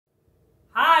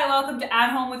welcome to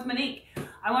At Home with Monique.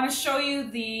 I want to show you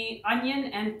the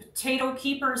onion and potato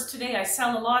keepers today. I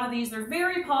sell a lot of these. They're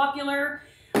very popular.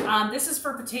 This is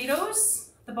for potatoes,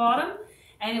 the bottom,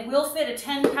 and it will fit a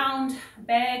 10-pound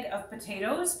bag of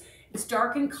potatoes. It's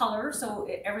dark in color, so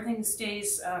everything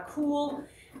stays cool.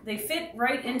 They fit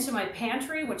right into my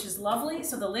pantry, which is lovely.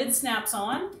 So the lid snaps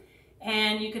on,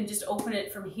 and you can just open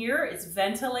it from here. It's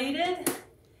ventilated.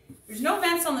 There's no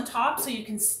vents on the top, so you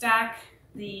can stack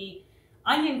the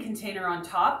onion container on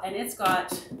top, and it's got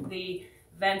the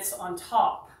vents on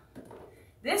top.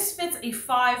 This fits a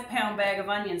 5-pound bag of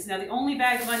onions. Now, the only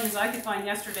bag of onions I could find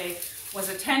yesterday was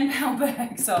a 10-pound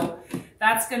bag, so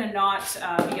that's gonna not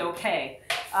be okay.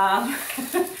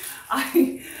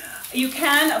 You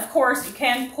can, of course, you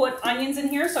can put onions in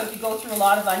here, so if you go through a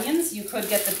lot of onions, you could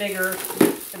get the bigger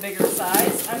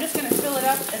size. I'm just gonna fill it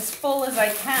up as full as I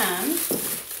can,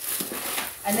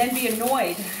 and then be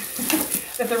annoyed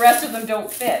that the rest of them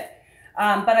don't fit.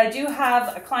 But I do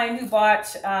have a client who bought,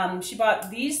 she bought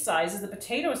these sizes, the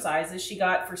potato sizes she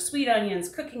got for sweet onions,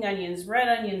 cooking onions, red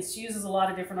onions. She uses a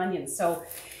lot of different onions. So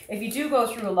if you do go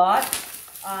through a lot,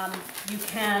 you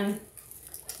can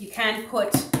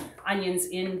put onions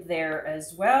in there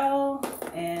as well.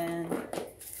 And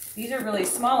these are really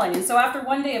small onions. So after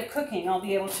one day of cooking, I'll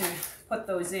be able to put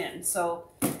those in. So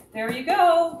there you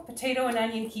go, potato and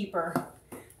onion keeper.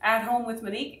 At Home with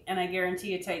Monique, and I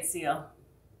guarantee a tight seal.